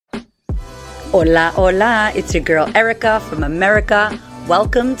Hola, hola, it's your girl Erica from America.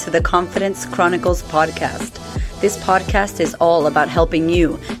 Welcome to the Confidence Chronicles podcast. This podcast is all about helping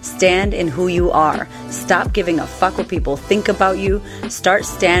you stand in who you are. Stop giving a fuck what people think about you. Start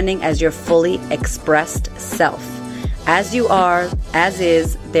standing as your fully expressed self. As you are, as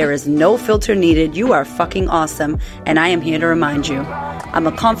is, there is no filter needed. You are fucking awesome, and I am here to remind you. I'm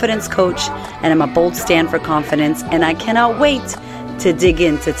a confidence coach, and I'm a bold stand for confidence, and I cannot wait to dig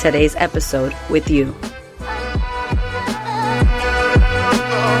into today's episode with you.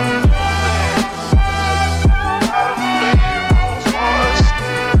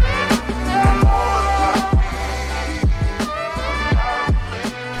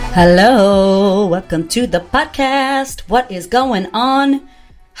 Hello, welcome to the podcast. What is going on?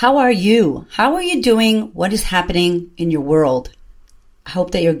 How are you? How are you doing? What is happening in your world? I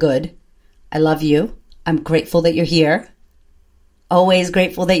hope that you're good. I love you. I'm grateful that you're here. Always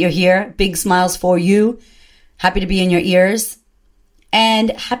grateful that you're here. Big smiles for you. Happy to be in your ears. And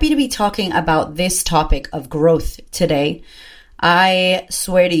happy to be talking about this topic of growth today. I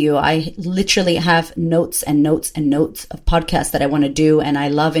swear to you, I literally have notes and notes and notes of podcasts that I want to do. And I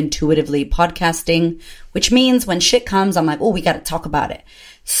love intuitively podcasting, which means when shit comes, I'm like, oh, we got to talk about it.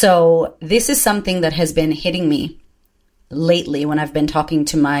 So this is something that has been hitting me lately when I've been talking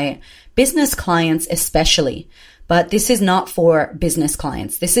to my business clients, especially. But this is not for business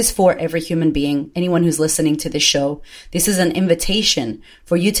clients. This is for every human being, anyone who's listening to this show. This is an invitation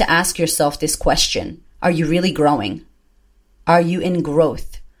for you to ask yourself this question. Are you really growing? Are you in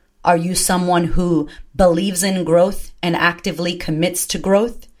growth? Are you someone who believes in growth and actively commits to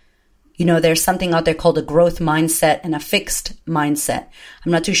growth? You know, there's something out there called a growth mindset and a fixed mindset.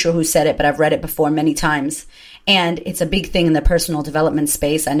 I'm not too sure who said it, but I've read it before many times. And it's a big thing in the personal development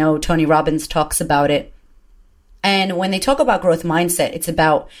space. I know Tony Robbins talks about it. And when they talk about growth mindset, it's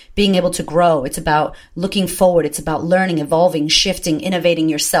about being able to grow. It's about looking forward. It's about learning, evolving, shifting, innovating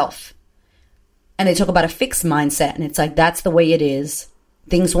yourself. And they talk about a fixed mindset, and it's like, that's the way it is.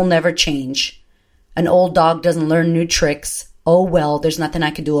 Things will never change. An old dog doesn't learn new tricks. Oh, well, there's nothing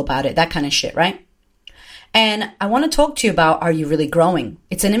I can do about it. That kind of shit, right? And I want to talk to you about, are you really growing?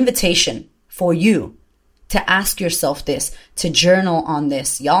 It's an invitation for you to ask yourself this, to journal on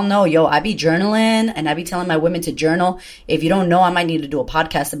this. Y'all know, I be journaling and I be telling my women to journal. If you don't know, I might need to do a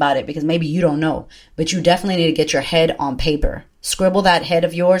podcast about it because maybe you don't know, but you definitely need to get your head on paper. Scribble that head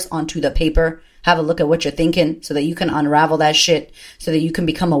of yours onto the paper. Have a look at what you're thinking so that you can unravel that shit, so that you can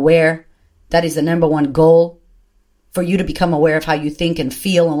become aware. That is the number one goal, for you to become aware of how you think and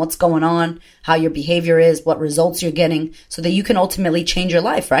feel and what's going on, how your behavior is, what results you're getting, so that you can ultimately change your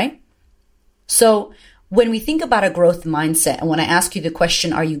life, right? So when we think about a growth mindset, and when I ask you the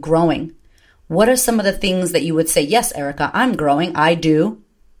question, are you growing? What are some of the things that you would say, yes, Erica, I'm growing. I do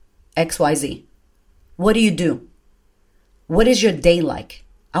XYZ. What do you do? What is your day like?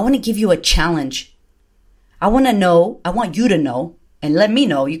 I want to give you a challenge. I want you to know, and let me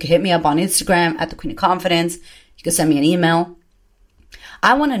know. You can hit me up on Instagram at The Queen of Confidence. You can send me an email.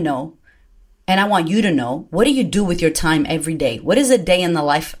 I want to know, and I want you to know, what do you do with your time every day? What is a day in the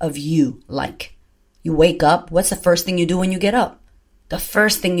life of you like? You wake up. What's the first thing you do when you get up? The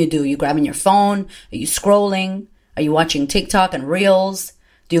first thing you do, you grabbing your phone? Are you scrolling? Are you watching TikTok and Reels?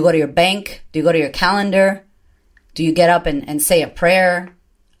 Do you go to your bank? Do you go to your calendar? Do you get up and say a prayer?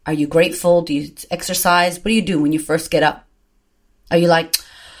 Are you grateful? Do you exercise? What do you do when you first get up? Are you like,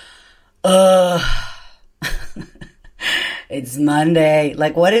 it's Monday.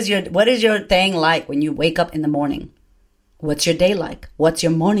 Like, what is your thing like when you wake up in the morning? What's your day like? What's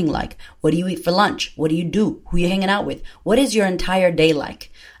your morning like? What do you eat for lunch? What do you do? Who are you hanging out with? What is your entire day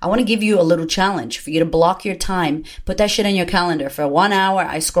like? I want to give you a little challenge for you to block your time. Put that shit in your calendar. For 1 hour,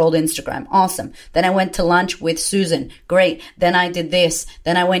 I scrolled Instagram. Awesome. Then I went to lunch with Susan. Great. Then I did this.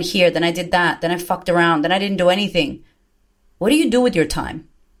 Then I went here. Then I did that. Then I fucked around. Then I didn't do anything. What do you do with your time?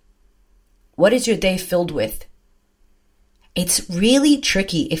 What is your day filled with? It's really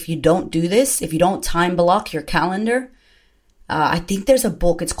tricky if you don't do this, if you don't time block your calendar. I think there's a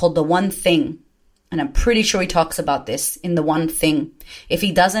book. It's called The One Thing. And I'm pretty sure he talks about this in The One Thing. If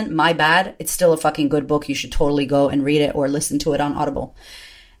he doesn't, my bad. It's still a fucking good book. You should totally go and read it or listen to it on Audible.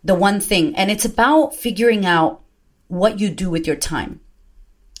 The One Thing. And it's about figuring out what you do with your time.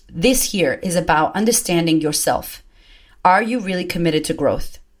 This here is about understanding yourself. Are you really committed to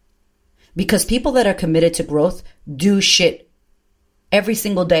growth? Because people that are committed to growth do shit every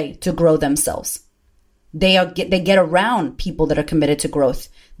single day to grow themselves. They get around people that are committed to growth.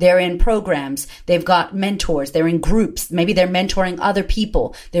 They're in programs. They've got mentors. They're in groups. Maybe they're mentoring other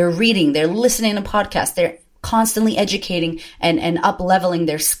people. They're reading. They're listening to podcasts. They're constantly educating and up leveling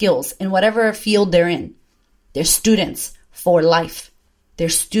their skills in whatever field they're in. They're students for life. They're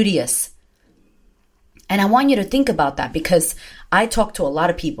studious. And I want you to think about that, because I talk to a lot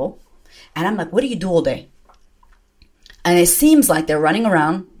of people and I'm like, what do you do all day? And it seems like they're running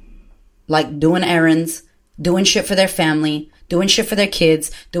around, like doing errands, doing shit for their family, doing shit for their kids,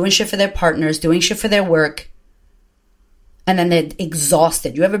 doing shit for their partners, doing shit for their work. And then they're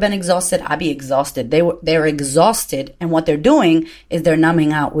exhausted. You ever been exhausted? I'd be exhausted. They're exhausted. And what they're doing is they're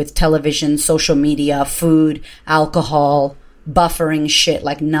numbing out with television, social media, food, alcohol, buffering shit,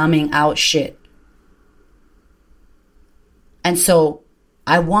 like numbing out shit. And so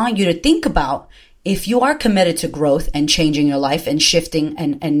I want you to think about, if you are committed to growth and changing your life and shifting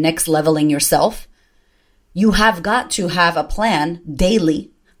and next leveling yourself, you have got to have a plan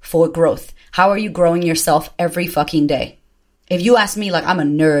daily for growth. How are you growing yourself every fucking day? If you ask me, like, I'm a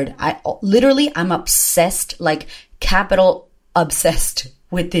nerd. I'm obsessed, like capital obsessed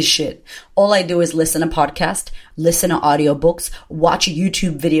with this shit. All I do is listen to podcasts, listen to audiobooks, watch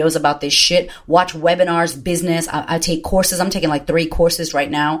YouTube videos about this shit, watch webinars, business. I take courses. I'm taking like 3 courses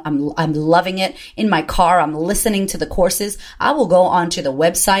right now. I'm loving it. In my car, I'm listening to the courses. I will go onto the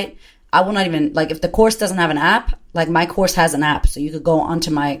website. I will not even, like, if the course doesn't have an app, like my course has an app. So you could go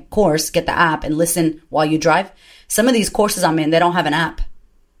onto my course, get the app and listen while you drive. Some of these courses I'm in, they don't have an app.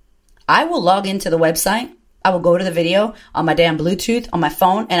 I will log into the website. I will go to the video on my damn Bluetooth on my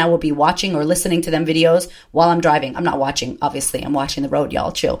phone, and I will be watching or listening to them videos while I'm driving. I'm not watching, obviously. I'm watching the road,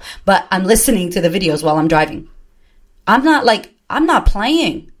 y'all, chill. But I'm listening to the videos while I'm driving. I'm not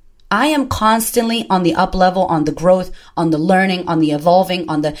playing. I am constantly on the up level, on the growth, on the learning, on the evolving,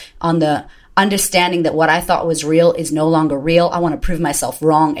 on the understanding that what I thought was real is no longer real. I want to prove myself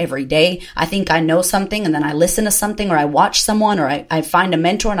wrong every day. I think I know something, and then I listen to something, or I watch someone, or I find a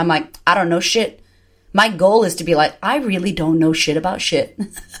mentor, and I'm like, I don't know shit. My goal is to be like, I really don't know shit about shit.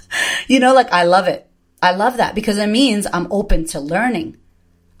 Like, I love it. I love that, because it means I'm open to learning.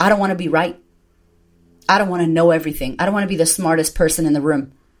 I don't want to be right. I don't want to know everything. I don't want to be the smartest person in the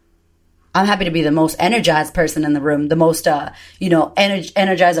room. I'm happy to be the most energized person in the room, the most,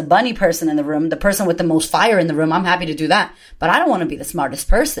 energize a bunny person in the room, the person with the most fire in the room. I'm happy to do that. But I don't want to be the smartest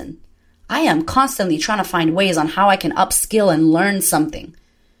person. I am constantly trying to find ways on how I can upskill and learn something.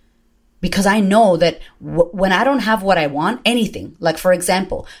 Because I know that when I don't have what I want, anything, like, for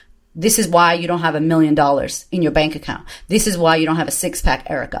example, this is why you don't have $1 million in your bank account. This is why you don't have a 6-pack,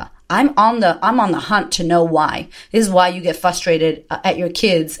 Erica. I'm on the hunt to know why. This is why you get frustrated at your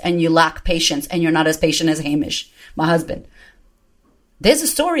kids and you lack patience and you're not as patient as Hamish, my husband. There's a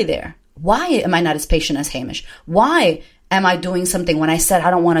story there. Why am I not as patient as Hamish? Why am I doing something when I said I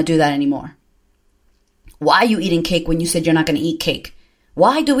don't want to do that anymore? Why are you eating cake when you said you're not going to eat cake?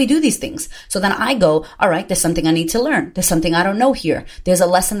 Why do we do these things? So then I go, all right, there's something I need to learn. There's something I don't know here. There's a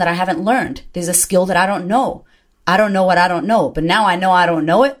lesson that I haven't learned. There's a skill that I don't know. I don't know what I don't know. But now I know I don't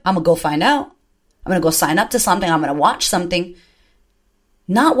know it. I'm going to go find out. I'm going to go sign up to something. I'm going to watch something.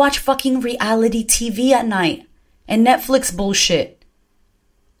 Not watch fucking reality TV at night and Netflix bullshit.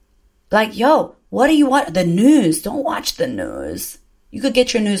 Like, yo, what do you want? The news. Don't watch the news. You could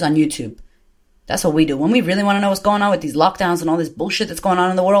get your news on YouTube. That's what we do. When we really want to know what's going on with these lockdowns and all this bullshit that's going on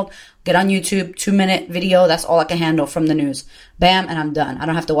in the world, get on YouTube, 2-minute video. That's all I can handle from the news. Bam, and I'm done. I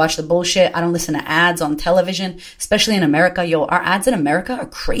don't have to watch the bullshit. I don't listen to ads on television, especially in America. Yo, our ads in America are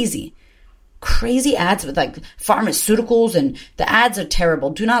crazy. Crazy ads with like pharmaceuticals, and the ads are terrible.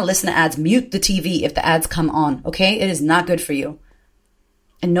 Do not listen to ads. Mute the TV if the ads come on, okay? It is not good for you.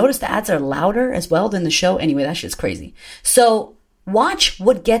 And notice the ads are louder as well than the show. Anyway, that shit's crazy. So watch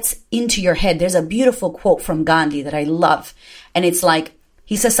what gets into your head. There's a beautiful quote from Gandhi that I love. And it's like,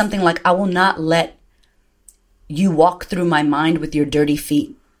 he says something like, I will not let you walk through my mind with your dirty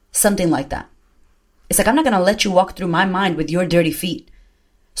feet. Something like that. It's like, I'm not going to let you walk through my mind with your dirty feet.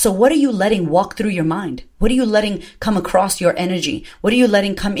 So what are you letting walk through your mind? What are you letting come across your energy? What are you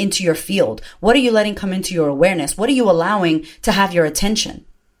letting come into your field? What are you letting come into your awareness? What are you allowing to have your attention?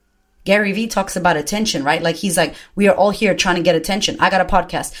 Gary Vee talks about attention, right? Like, he's like, we are all here trying to get attention. I got a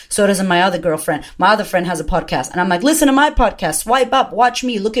podcast. So does my other girlfriend. My other friend has a podcast. And I'm like, listen to my podcast. Swipe up. Watch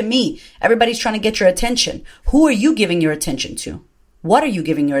me. Look at me. Everybody's trying to get your attention. Who are you giving your attention to? What are you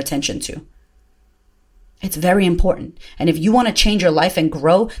giving your attention to? It's very important. And if you want to change your life and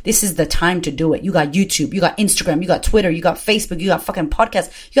grow, this is the time to do it. You got YouTube, you got Instagram, you got Twitter, you got Facebook, you got fucking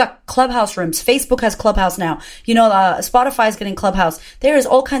podcasts, you got Clubhouse rooms. Facebook has Clubhouse now. Spotify is getting Clubhouse. There is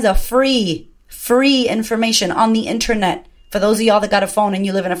all kinds of free information on the internet for those of y'all that got a phone and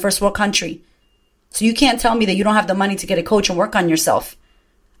you live in a first world country. So you can't tell me that you don't have the money to get a coach and work on yourself.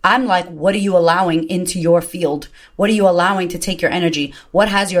 I'm like, what are you allowing into your field? What are you allowing to take your energy? What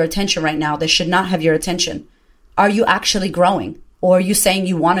has your attention right now that should not have your attention? Are you actually growing? Or are you saying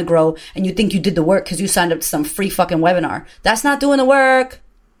you want to grow and you think you did the work because you signed up to some free fucking webinar? That's not doing the work.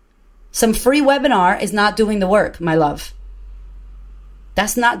 Some free webinar is not doing the work, my love.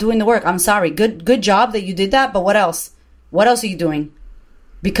 That's not doing the work. I'm sorry. Good job that you did that, but what else? What else are you doing?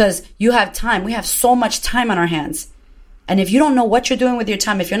 Because you have time. We have so much time on our hands. And if you don't know what you're doing with your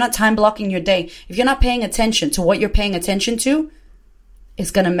time, if you're not time blocking your day, if you're not paying attention to what you're paying attention to,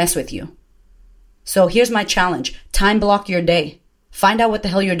 it's going to mess with you. So here's my challenge. Time block your day. Find out what the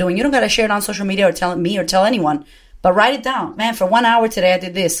hell you're doing. You don't got to share it on social media or tell me or tell anyone, but write it down. Man, for 1 hour today, I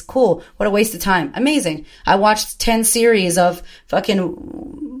did this. Cool. What a waste of time. Amazing. I watched 10 series of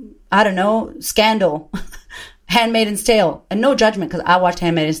fucking, I don't know, Scandal. Handmaid's Tale, and no judgment because I watched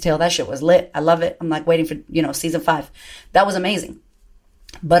Handmaid's Tale. That shit was lit. I love it. I'm like waiting for, season 5. That was amazing.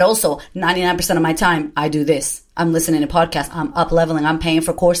 But also 99% of my time, I do this. I'm listening to podcasts. I'm up leveling. I'm paying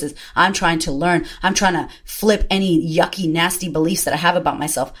for courses. I'm trying to learn. I'm trying to flip any yucky, nasty beliefs that I have about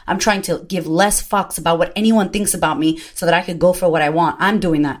myself. I'm trying to give less fucks about what anyone thinks about me so that I could go for what I want. I'm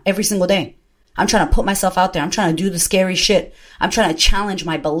doing that every single day. I'm trying to put myself out there. I'm trying to do the scary shit. I'm trying to challenge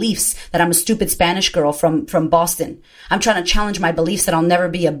my beliefs that I'm a stupid Spanish girl from Boston. I'm trying to challenge my beliefs that I'll never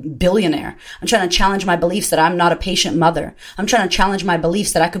be a billionaire. I'm trying to challenge my beliefs that I'm not a patient mother. I'm trying to challenge my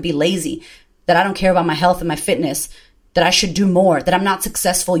beliefs that I could be lazy, that I don't care about my health and my fitness, that I should do more, that I'm not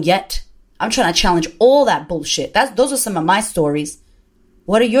successful yet. I'm trying to challenge all that bullshit. Those are some of my stories.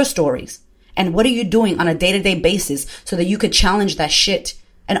 What are your stories? And what are you doing on a day-to-day basis so that you could challenge that shit?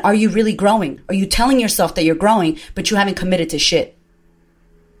 And are you really growing? Are you telling yourself that you're growing, but you haven't committed to shit?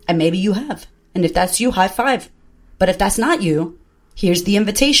 And maybe you have. And if that's you, high five. But if that's not you, here's the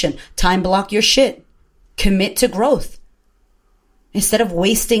invitation. Time block your shit. Commit to growth. Instead of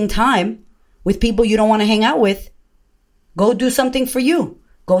wasting time with people you don't want to hang out with, go do something for you.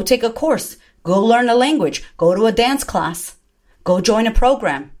 Go take a course. Go learn a language. Go to a dance class. Go join a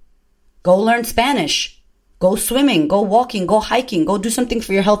program. Go learn Spanish. Go swimming, go walking, go hiking, go do something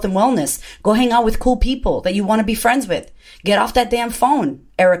for your health and wellness. Go hang out with cool people that you want to be friends with. Get off that damn phone,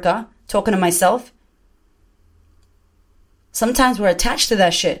 Erica, talking to myself. Sometimes we're attached to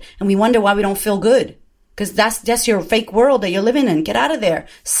that shit and we wonder why we don't feel good. Because that's your fake world that you're living in. Get out of there.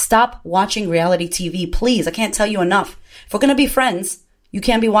 Stop watching reality TV, please. I can't tell you enough. If we're going to be friends, you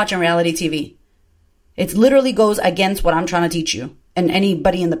can't be watching reality TV. It literally goes against what I'm trying to teach you. And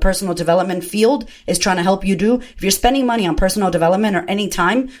anybody in the personal development field is trying to help you do. If you're spending money on personal development or any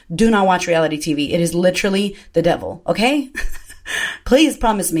time, do not watch reality TV. It is literally the devil. Okay? Please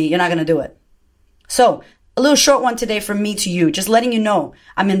promise me you're not going to do it. So a little short one today from me to you, just letting you know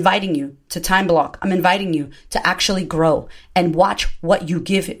I'm inviting you to time block. I'm inviting you to actually grow and watch what you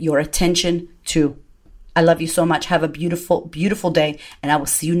give your attention to. I love you so much. Have a beautiful, beautiful day, and I will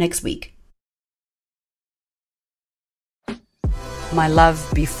see you next week. My love,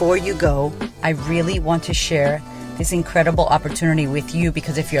 before you go, I really want to share this incredible opportunity with you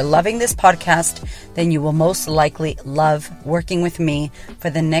because if you're loving this podcast, then you will most likely love working with me for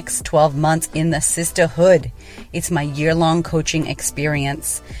the next 12 months in the Sisterhood. It's my year-long coaching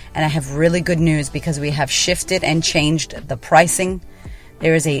experience, and I have really good news because we have shifted and changed the pricing.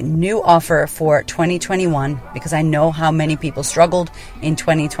 There is a new offer for 2021 because I know how many people struggled in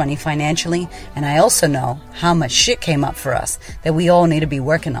 2020 financially, and I also know how much shit came up for us that we all need to be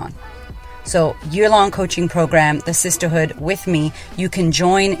working on. So, year-long coaching program, the Sisterhood with me. You can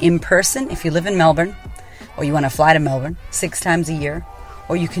join in person if you live in Melbourne or you want to fly to Melbourne 6 times a year,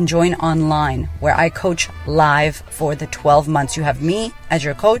 or you can join online where I coach live for the 12 months. You have me as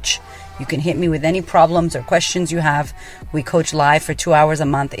your coach. You can hit me with any problems or questions you have. We coach live for 2 hours a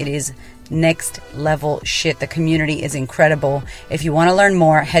month. It is next level shit. The community is incredible. If you want to learn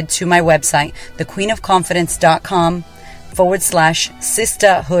more, head to my website,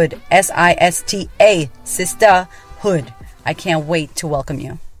 thequeenofconfidence.com/sisterhood, SISTA, sisterhood. I can't wait to welcome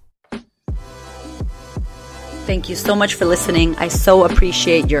you. Thank you so much for listening. I so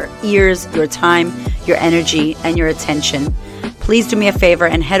appreciate your ears, your time, your energy, and your attention. Please do me a favor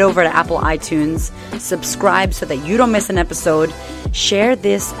and head over to Apple iTunes, subscribe so that you don't miss an episode, share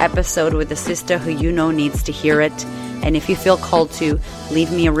this episode with a sister who you know needs to hear it, and if you feel called to,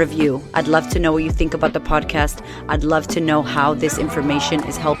 leave me a review. I'd love to know what you think about the podcast. I'd love to know how this information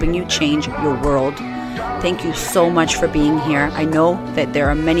is helping you change your world. Thank you so much for being here. I know that there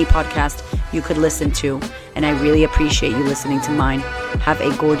are many podcasts you could listen to, and I really appreciate you listening to mine. Have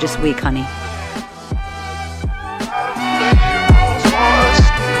a gorgeous week, honey.